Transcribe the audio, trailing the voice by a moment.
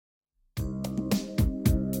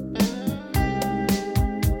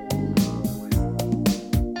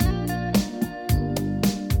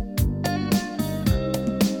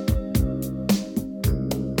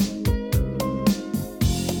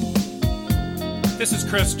This is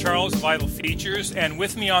Chris Charles, Vital Features, and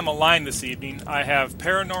with me on the line this evening, I have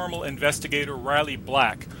paranormal investigator Riley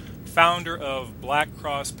Black, founder of Black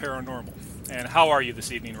Cross Paranormal. And how are you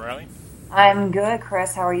this evening, Riley? I'm good,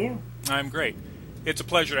 Chris. How are you? I'm great. It's a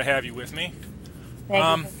pleasure to have you with me.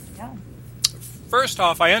 Thank you. Yeah. First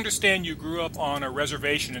off, I understand you grew up on a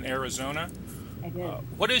reservation in Arizona. I did.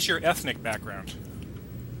 What is your ethnic background?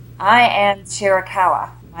 I am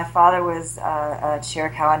Chiricahua. My father was a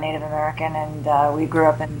Chiricahua Native American, and we grew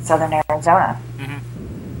up in southern Arizona.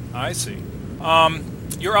 Mm-hmm. I see.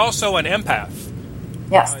 You're also an empath.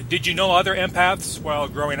 Yes. Did you know other empaths while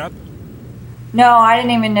growing up? No, I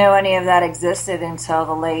didn't even know any of that existed until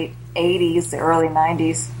the late 80s, the early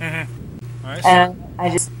 90s. Mm-hmm. I see. And I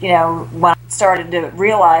just, when I started to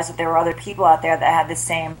realize that there were other people out there that had the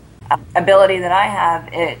same ability that I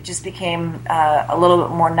have, it just became a little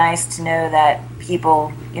bit more nice to know that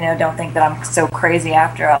people, don't think that I'm so crazy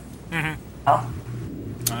after all.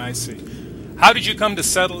 Mm-hmm. I see. How did you come to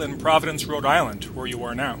settle in Providence, Rhode Island, where you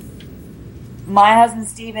are now? My husband,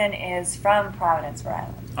 Stephen, is from Providence, Rhode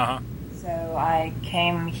Island. Uh-huh. So I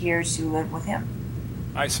came here to live with him.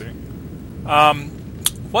 I see.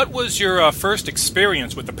 What was your first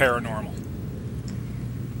experience with the paranormal?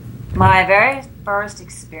 My very first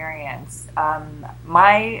experience,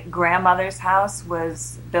 my grandmother's house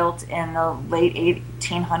was built in the late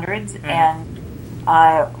 1800s, mm-hmm. and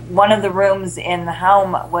one of the rooms in the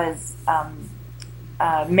home was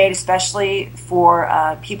made especially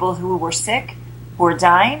for people who were sick, who were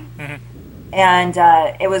dying, mm-hmm. and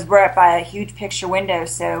it was right by a huge picture window,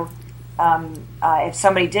 so if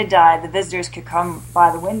somebody did die, the visitors could come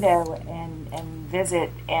by the window and visit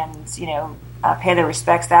and, pay their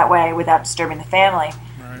respects that way without disturbing the family.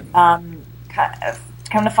 Right.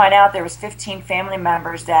 Come to find out, there was 15 family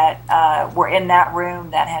members that were in that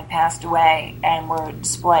room that had passed away and were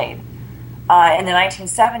displayed. In the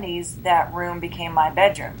 1970s, that room became my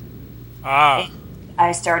bedroom.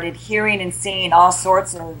 I started hearing and seeing all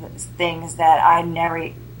sorts of things that I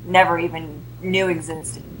never even knew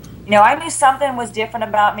existed. I knew something was different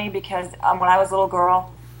about me because when I was a little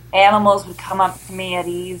girl, animals would come up to me at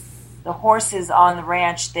ease. The horses on the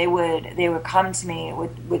ranch, they would come to me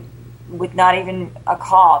with not even a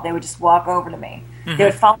call. They would just walk over to me. Mm-hmm. They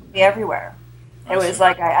would follow me everywhere. It was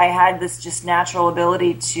like I had this just natural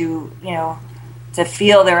ability to, to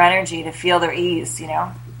feel their energy, to feel their ease,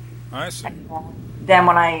 I see. Then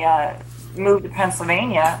when I moved to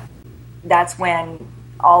Pennsylvania, that's when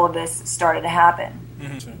all of this started to happen.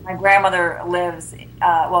 Mm-hmm. My grandmother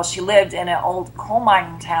she lived in an old coal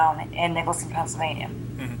mining town in Nicholson, Pennsylvania.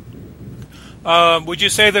 Mm-hmm. Would you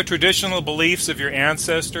say the traditional beliefs of your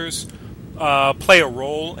ancestors play a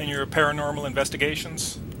role in your paranormal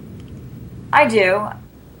investigations? I do.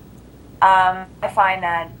 I find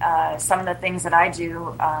that some of the things that I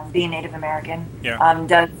do, being Native American,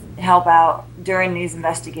 does help out during these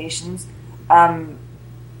investigations.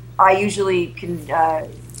 I usually can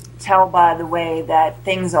tell by the way that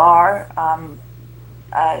things are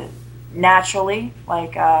naturally,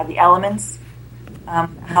 like the elements,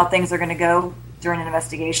 how things are going to go during an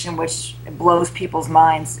investigation, which blows people's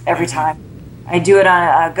minds every time. I do it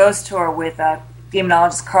on a ghost tour with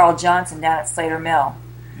demonologist Carl Johnson down at Slater Mill.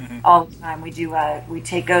 Mm-hmm. All the time. We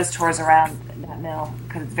take ghost tours around that mill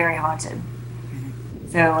because it's very haunted.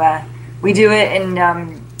 Mm-hmm. So we do it, and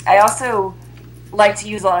I also like to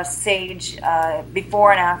use a lot of sage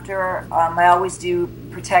before and after. I always do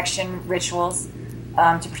protection rituals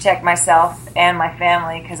to protect myself and my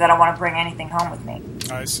family because I don't want to bring anything home with me.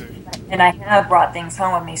 I see. And I have brought things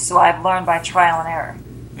home with me, so I've learned by trial and error.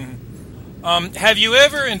 Mm-hmm. Have you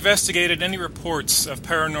ever investigated any reports of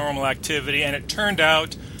paranormal activity and it turned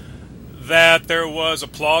out that there was a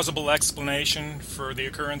plausible explanation for the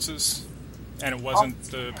occurrences and it wasn't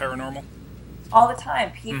paranormal? All the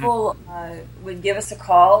time. People would give us a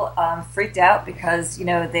call, freaked out because,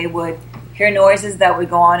 they would hear noises that would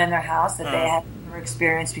go on in their house that they had never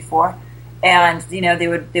experienced before. And,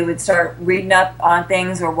 they would start reading up on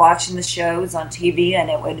things or watching the shows on TV and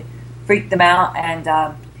it would freak them out. And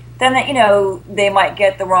then, they might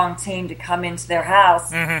get the wrong team to come into their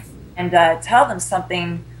house and tell them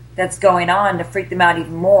something that's going on to freak them out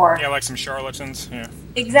even more. Yeah, like some charlatans, yeah.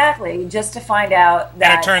 Exactly, just to find out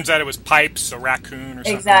that... And it turns out it was Pipes, a raccoon or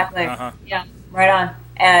something. Exactly, yeah, right on.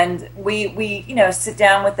 And we sit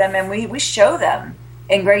down with them and we show them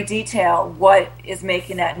in great detail what is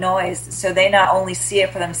making that noise so they not only see it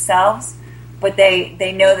for themselves, but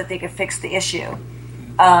they know that they can fix the issue.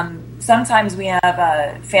 Sometimes we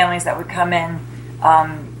have families that would come in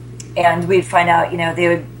and we'd find out,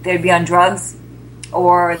 they'd be on drugs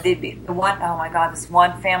or the one, oh my God, this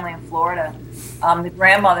one family in Florida, the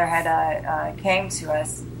grandmother had came to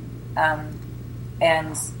us,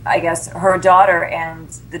 and I guess her daughter and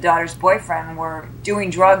the daughter's boyfriend were doing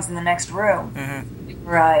drugs in the next room. We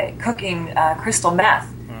were cooking crystal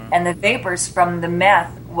meth, and the vapors from the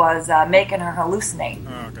meth was making her hallucinate.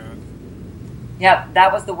 Oh, God. Yep,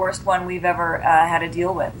 that was the worst one we've ever had to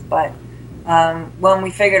deal with. But when we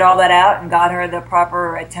figured all that out and got her the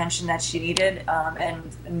proper attention that she needed,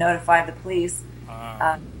 and notified the police,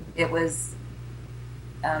 it was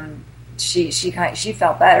she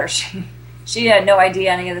felt better. She had no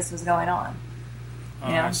idea any of this was going on. Oh,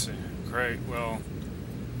 You know? I see. Great. Well,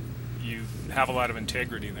 you have a lot of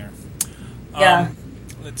integrity there. Yeah.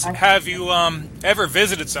 Have you ever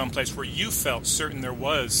visited someplace where you felt certain there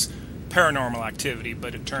was paranormal activity,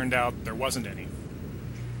 but it turned out there wasn't any?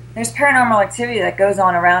 There's paranormal activity that goes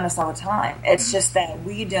on around us all the time. It's just that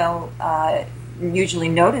we don't usually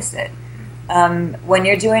notice it. When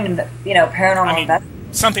you're doing, paranormal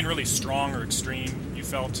something really strong or extreme you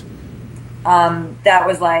felt? that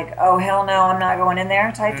was like, oh hell no, I'm not going in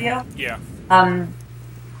there type deal. Yeah.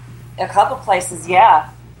 A couple places, yeah.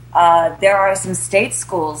 There are some state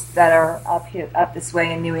schools that are up this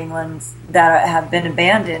way in New England that have been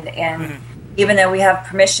abandoned, and even though we have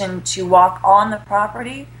permission to walk on the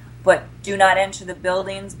property, but do not enter the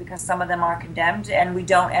buildings because some of them are condemned, and we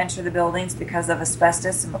don't enter the buildings because of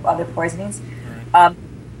asbestos and other poisonings. Right.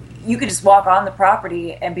 You could just walk on the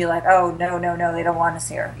property and be like, oh no, they don't want us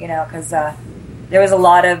here, because there was a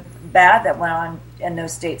lot of bad that went on in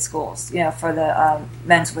those state schools, for the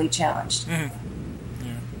mentally challenged.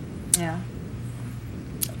 Yeah.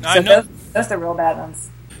 Now, So those are the real bad ones.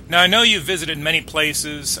 Now, I know you've visited many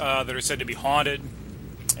places that are said to be haunted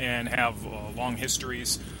and have long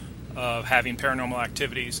histories of having paranormal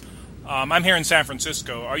activities. I'm here in San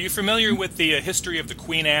Francisco. Are you familiar with the history of the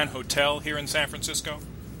Queen Anne Hotel here in San Francisco,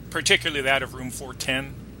 particularly that of room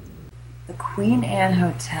 410? The Queen Anne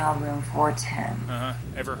Hotel, room 410.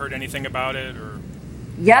 Ever heard anything about it? Or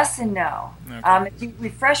Yes and no. Okay. If you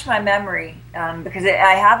refresh my memory, because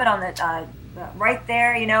I have it on the right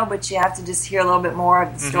there, but you have to just hear a little bit more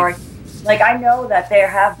of the story. Like, I know that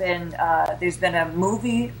there's been a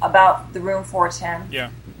movie about the room 410. Yeah.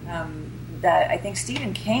 That I think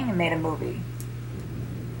Stephen King made a movie.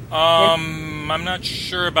 I'm not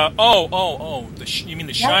sure about. You mean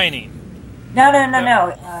The Shining?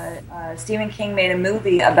 No. Stephen King made a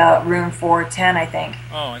movie about room 410, I think.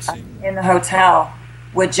 Oh, I see. In the hotel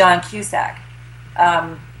with John Cusack.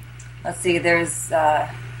 Let's see, there's...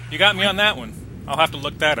 You got me on that one. I'll have to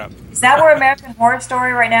look that up. Is that where American Horror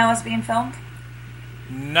Story right now is being filmed?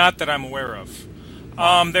 Not that I'm aware of.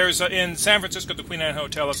 There's in San Francisco, the Queen Anne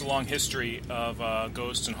Hotel has a long history of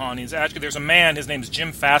ghosts and hauntings. Actually, there's a man, his name is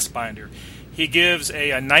Jim Fassbinder. He gives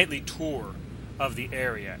a nightly tour of the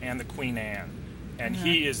area and the Queen Anne, and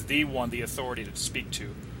he is the authority to speak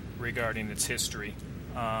to regarding its history.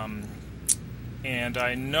 And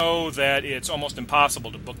I know that it's almost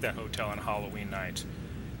impossible to book that hotel on Halloween night,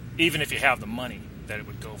 even if you have the money that it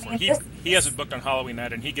would go for. He has it booked on Halloween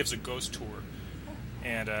night, and he gives a ghost tour.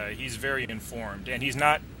 And he's very informed, and he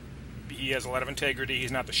has a lot of integrity.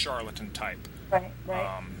 He's not the charlatan type. Right.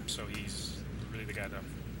 So he's really the guy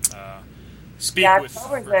to speak with.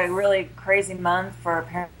 October is a really crazy month for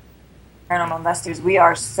paranormal investors. We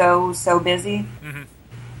are so busy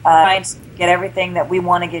trying to get everything that we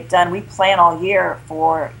want to get done. We plan all year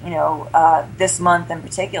for this month in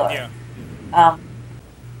particular. Yeah.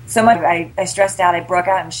 So much I stressed out. I broke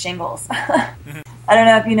out in shingles. I don't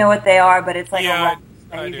know if you know what they are, but it's like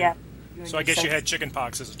I do. get. So I guess you had chicken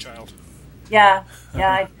pox as a child. Yeah,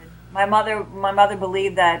 I did. My mother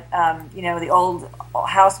believed that the old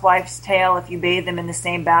housewife's tale: if you bathe them in the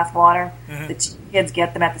same bath water, the kids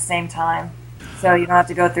get them at the same time, so you don't have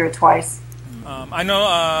to go through it twice. I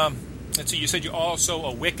know. Let's see. You said you're also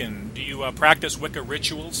a Wiccan. Do you practice Wicca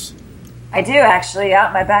rituals? I do, actually, out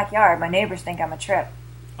in my backyard. My neighbors think I'm a trip.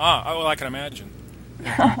 Well, I can imagine.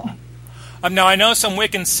 Now, I know some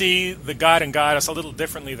Wiccans see the god and goddess a little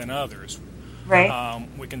differently than others. Right.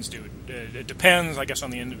 Wiccans do. It depends, I guess, on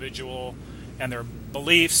the individual and their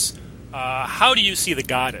beliefs. How do you see the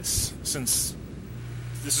goddess? Since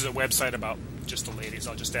this is a website about just the ladies,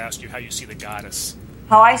 I'll just ask you how you see the goddess.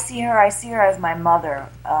 How I see her as my mother.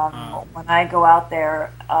 When I go out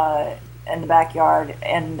there in the backyard,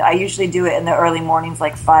 and I usually do it in the early mornings,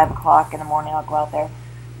 like 5 o'clock in the morning, I'll go out there.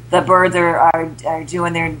 The birds are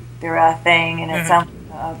doing their thing, and it's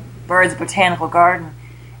Birds Botanical Garden.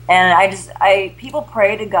 And people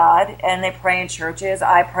pray to God, and they pray in churches.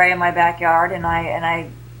 I pray in my backyard, and I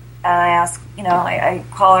ask, I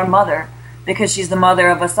call her mother. because she's the mother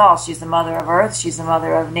of us all. She's the mother of Earth. She's the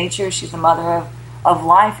mother of nature. She's the mother of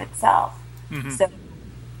life itself. Mm-hmm. So,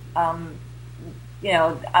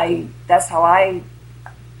 that's how I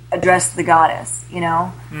address the goddess.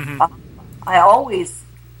 Mm-hmm. I always,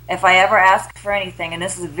 if I ever ask for anything, and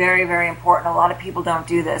this is very, very important, a lot of people don't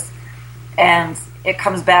do this, and it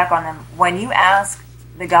comes back on them. When you ask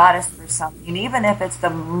the goddess for something, even if it's the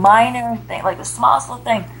minor thing, like the smallest little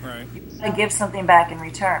thing, Right. you gotta give something back in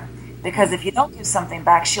return. Because if you don't give something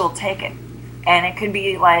back, she'll take it, and it could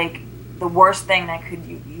be like the worst thing that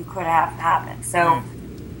you could have happened. So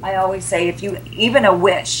I always say, if you even a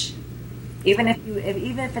wish, even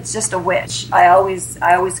if it's just a wish, I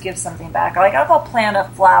always give something back. Like I'll go plant a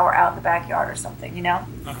flower out in the backyard or something,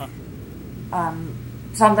 Uh-huh.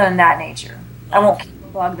 Something in that nature. I won't keep a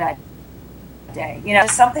bug that day,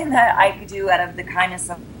 something that I could do out of the kindness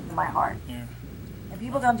of my heart. Yeah. And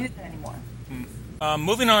people don't do that anymore.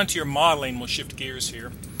 Moving on to your modeling, we'll shift gears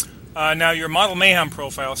here. Now, your Model Mayhem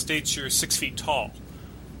profile states you're 6 feet tall.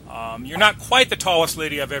 You're not quite the tallest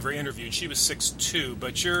lady I've ever interviewed. She was 6'2",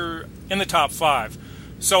 but you're in the top 5.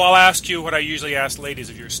 So I'll ask you what I usually ask ladies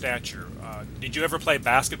of your stature. Did you ever play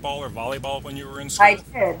basketball or volleyball when you were in school? I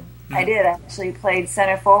did. I did. I actually played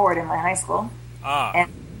center forward in my high school. Ah.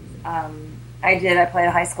 And I played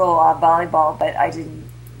high school volleyball, but I didn't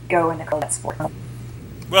go into that sport.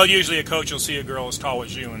 Well, usually a coach will see a girl as tall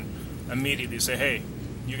as you and immediately say, hey,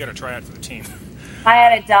 you got to try out for the team. I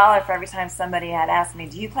had $1 for every time somebody had asked me,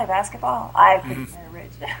 do you play basketball? I couldn't play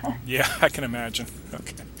rich. Yeah, I can imagine.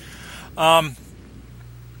 Okay.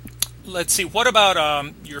 Let's see. What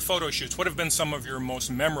about your photo shoots? What have been some of your most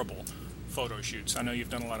memorable photo shoots? I know you've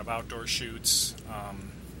done a lot of outdoor shoots.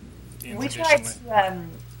 We tried to,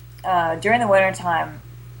 during the wintertime,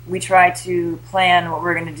 we try to plan what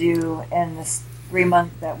we're going to do in this 3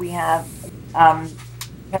 months that we have,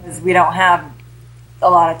 because we don't have a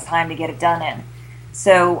lot of time to get it done in.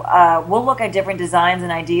 So we'll look at different designs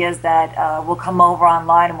and ideas that will come over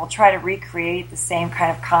online, and we'll try to recreate the same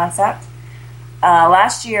kind of concept.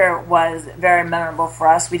 Last year was very memorable for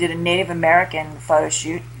us. We did a Native American photo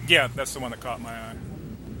shoot. Yeah, that's the one that caught my eye.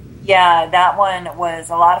 Yeah, that one was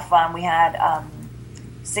a lot of fun. We had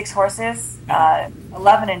 6 horses,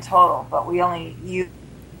 11 in total, but we only used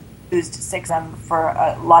 6 of them for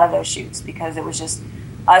a lot of those shoots because it was just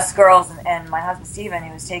us girls and my husband Steven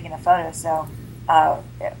who was taking the photos. So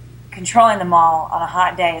controlling them all on a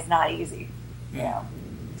hot day is not easy,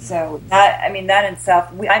 So that in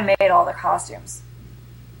itself, I made all the costumes.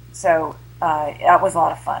 So that was a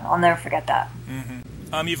lot of fun. I'll never forget that.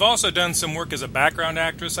 Mm-hmm. You've also done some work as a background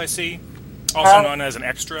actress, I see, also known as an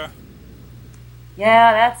extra.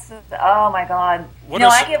 Yeah, that's, oh my God.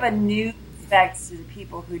 I give a new respect to the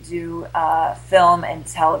people who do film and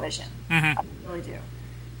television. Mm-hmm. I really do.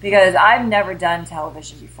 Because I've never done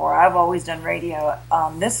television before. I've always done radio.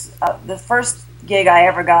 The first gig I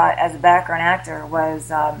ever got as a background actor was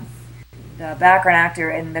the background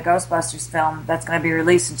actor in the Ghostbusters film that's going to be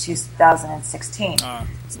released in 2016.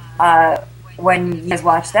 When you guys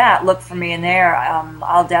watch that, look for me in there.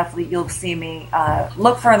 You'll see me.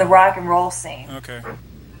 Look for in the rock and roll scene. Okay.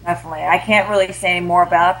 Definitely. I can't really say any more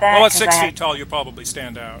about that. Well, at 6 feet tall, you'll probably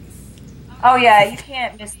stand out. Oh yeah, you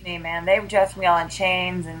can't miss me, man. They dress me all in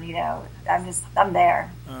chains, and I'm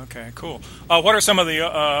there. Okay, cool. What are some of the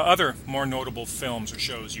other more notable films or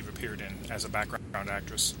shows you've appeared in as a background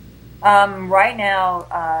actress? Right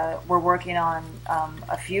now, we're working on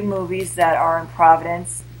a few movies that are in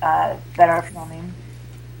Providence that are filming,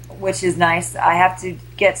 which is nice. I have to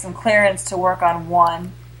get some clearance to work on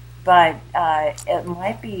one, but it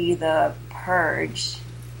might be The Purge.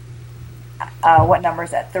 What number is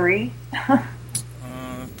that? 3?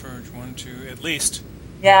 Purge 1, 2, at least.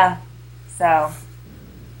 Yeah. So.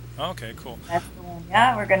 Okay, cool. That's the one.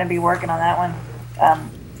 Yeah, we're going to be working on that one.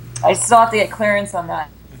 I still have to get clearance on that.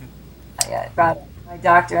 Mm-hmm. Yeah, but my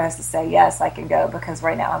doctor has to say yes, I can go because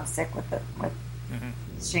right now I'm sick with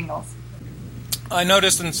shingles. I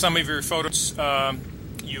noticed in some of your photos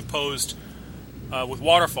you've posed with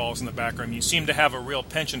waterfalls in the background. You seem to have a real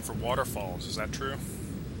penchant for waterfalls. Is that true?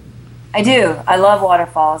 I do. I love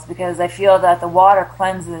waterfalls because I feel that the water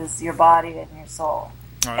cleanses your body and your soul.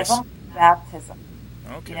 Nice. It's almost like baptism.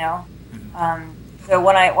 Okay. Mm-hmm. So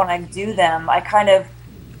when I do them, I kind of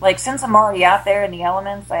since I'm already out there in the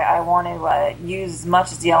elements, I want to use as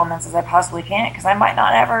much of the elements as I possibly can because I might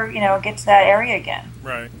not ever get to that area again.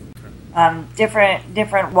 Right. Okay.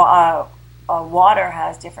 Different water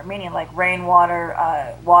has different meaning, like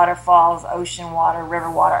rainwater, waterfalls, ocean water,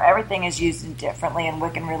 river water. Everything is used differently in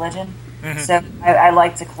Wiccan religion. Mm-hmm. So I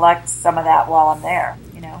like to collect some of that while I'm there.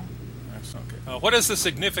 That's okay. What is the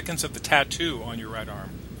significance of the tattoo on your right arm?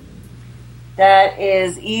 That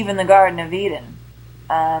is Eve in the Garden of Eden.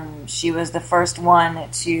 She was the first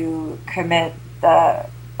one to commit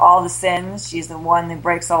all the sins. She's the one that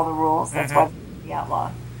breaks all the rules. That's why she's the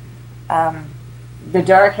outlaw. The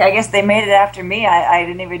dark, I guess they made it after me. I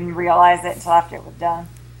didn't even realize it until after it was done.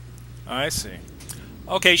 I see.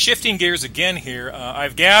 Okay, shifting gears again here.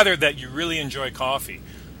 I've gathered that you really enjoy coffee.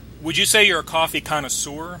 Would you say you're a coffee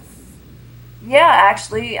connoisseur? Yeah,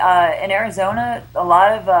 actually, in Arizona, a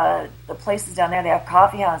lot of the places down there, they have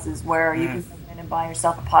coffee houses where you can go in and buy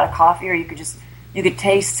yourself a pot of coffee, or you could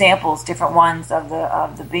taste samples, different ones of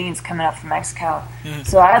the beans coming up from Mexico.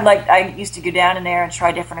 So I used to go down in there and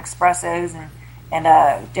try different espressos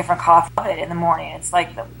and different coffee in the morning. It's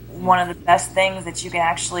like one of the best things that you can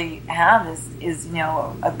actually have is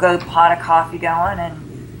a good pot of coffee going,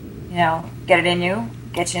 and get it in you,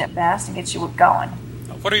 get you in it fast, and get you going.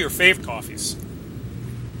 What are your fave coffees?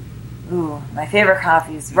 Ooh, my favorite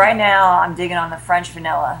coffees. Right now, I'm digging on the French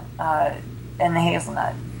vanilla and the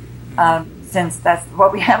hazelnut, since that's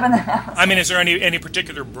what we have in the house. I mean, is there any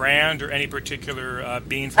particular brand or any particular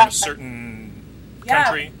bean from a certain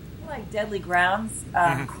country? Yeah, like Deadly Grounds.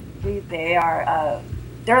 They are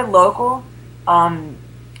they're local. I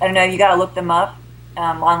don't know. You got to look them up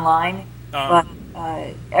online, but.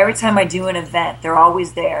 Every time I do an event, they're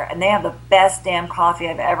always there, and they have the best damn coffee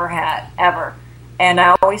I've ever had, ever. And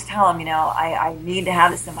I always tell them, I need to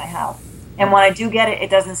have this in my house. And when I do get it,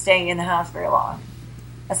 it doesn't stay in the house very long.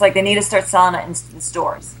 It's like they need to start selling it in the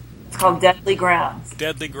stores. It's called Deadly Grounds.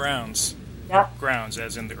 Deadly Grounds. Yep. Grounds,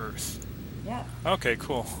 as in the earth. Yeah. Okay,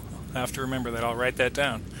 cool. I'll have to remember that. I'll write that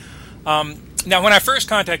down. Now, when I first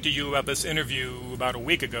contacted you about this interview about a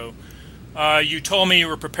week ago, you told me you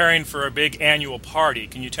were preparing for a big annual party.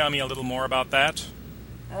 Can you tell me a little more about that?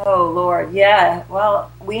 Oh, Lord, yeah. Well,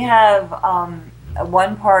 we have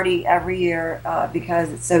one party every year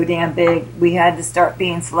because it's so damn big. We had to start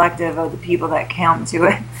being selective of the people that count to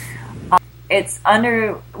it.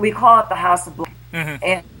 We call it the House of Black.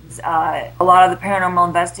 And a lot of the paranormal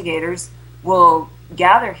investigators will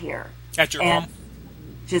gather here. At your home?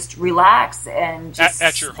 Just relax and just...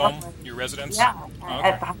 At your home? Your residence? Yeah,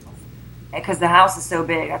 at the house. Because the house is so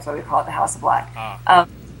big, that's why we call it the House of Black.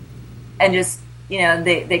 And just,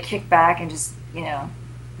 they kick back and just,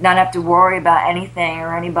 not have to worry about anything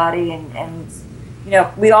or anybody. And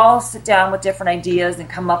we all sit down with different ideas and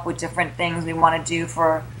come up with different things we want to do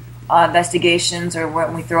for investigations, or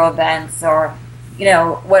when we throw events, or,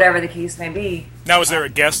 whatever the case may be. Now, is there a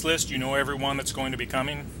guest list? You know everyone that's going to be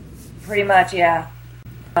coming? Pretty much, yeah.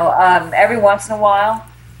 Every once in a while,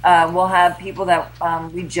 we'll have people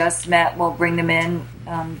that we just met. We'll bring them in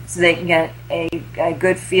so they can get a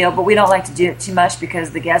good feel. But we don't like to do it too much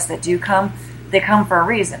because the guests that do come, they come for a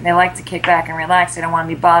reason. They like to kick back and relax. They don't want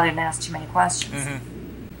to be bothered and ask too many questions.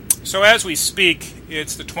 So as we speak,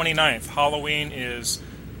 it's the 29th. Halloween is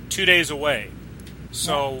 2 days away.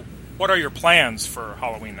 So what are your plans for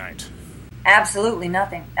Halloween night? Absolutely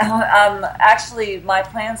nothing. Actually, my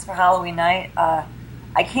plans for Halloween night,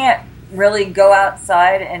 I can't really go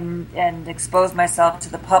outside and expose myself to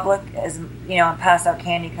the public and pass out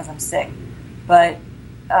candy because I'm sick. But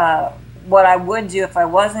what I would do if I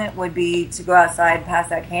wasn't would be to go outside and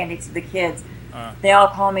pass out candy to the kids. They all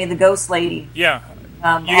call me the ghost lady. Yeah.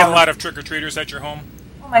 You get a lot of trick-or-treaters at your home?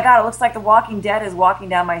 Oh my God, it looks like The Walking Dead is walking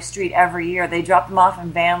down my street every year. They drop them off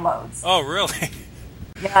in van loads. Oh, really?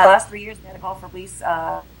 Yeah, the last 3 years they had to call for police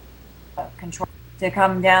control to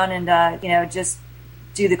come down and just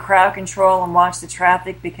do the crowd control and watch the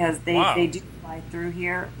traffic because they do fly through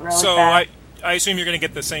here really so fast. I assume you're going to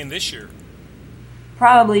get the same this year.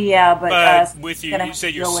 Probably, yeah, but with you say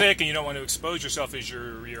you're sick and you don't want to expose yourself. Is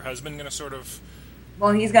your husband going to sort of?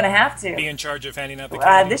 Well, he's going to have to be in charge of handing out the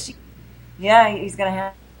candy this year. Yeah, he's going to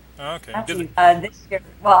have. Okay. Have to. This year,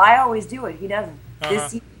 well, I always do it. He doesn't.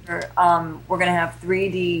 This year, we're going to have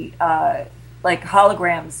 3D like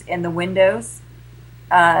holograms in the windows.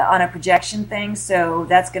 On a projection thing, so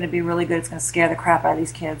that's going to be really good. It's going to scare the crap out of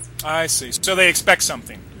these kids. I see. So they expect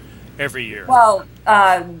something every year. Well,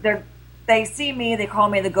 they see me, they call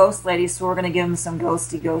me the ghost lady, so we're going to give them some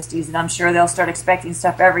ghosties, and I'm sure they'll start expecting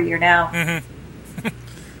stuff every year now.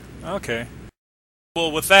 Okay.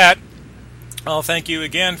 Well, with that, I'll thank you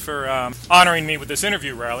again for honoring me with this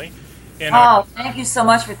interview, Riley. Thank you so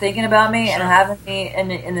much for thinking about me and having me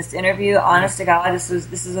in this interview. Honest to God, this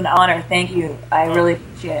is an honor. Thank you. I really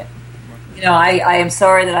appreciate it. I am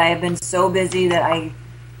sorry that I have been so busy that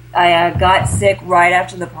I got sick right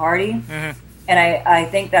after the party, and I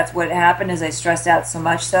think that's what happened. Is I stressed out so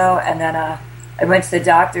much and then I went to the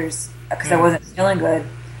doctors because I wasn't feeling good,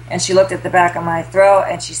 And she looked at the back of my throat,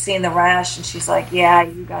 and she's seen the rash, and she's like, yeah,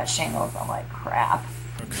 you got shingles. I'm like, crap.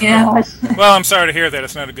 Okay. You know? Well, I'm sorry to hear that.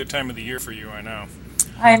 It's not a good time of the year for you, I know.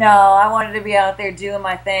 I know. I wanted to be out there doing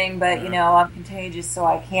my thing, but, you know, I'm contagious, so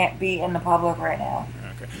I can't be in the public right now.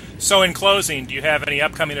 Okay. So in closing, do you have any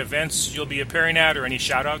upcoming events you'll be appearing at or any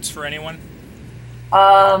shout-outs for anyone?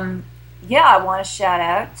 Yeah, I want to shout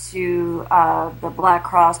out to the Black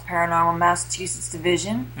Cross Paranormal Massachusetts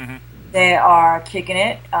Division. Mm-hmm. They are kicking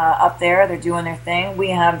it up there. They're doing their thing. We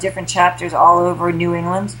have different chapters all over New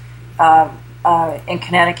England, in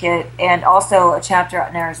Connecticut, and also a chapter out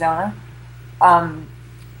in Arizona.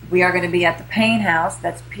 We are going to be at the Payne House,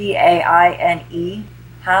 that's Paine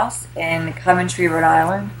House, in Coventry, Rhode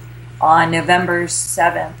Island, on November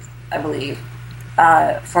 7th, I believe,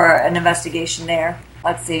 for an investigation there.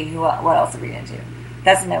 Let's see, what else are we going to do?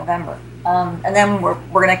 That's in November. And then we're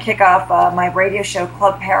going to kick off my radio show,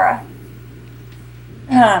 Club Para.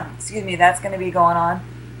 Excuse me, that's going to be going on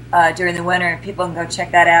during the winter. People can go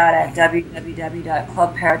check that out at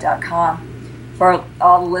www.clubpara.com for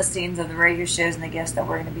all the listings of the radio shows and the guests that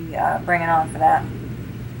we're going to be bringing on for that.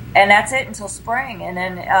 And that's it until spring. And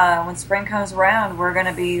then when spring comes around, we're going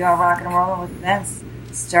to be rocking and rolling with events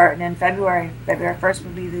starting in February. February 1st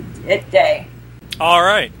will be the it day. All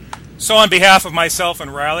right. So on behalf of myself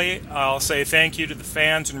and Riley, I'll say thank you to the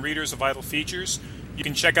fans and readers of Idle Features. You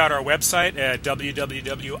can check out our website at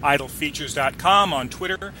www.idlefeatures.com, on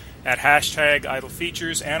Twitter at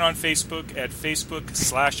 #IdleFeatures, and on Facebook at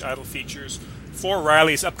Facebook/IdleFeatures for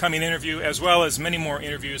Riley's upcoming interview, as well as many more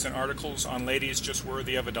interviews and articles on ladies just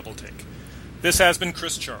worthy of a double take. This has been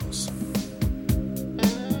Chris Charles.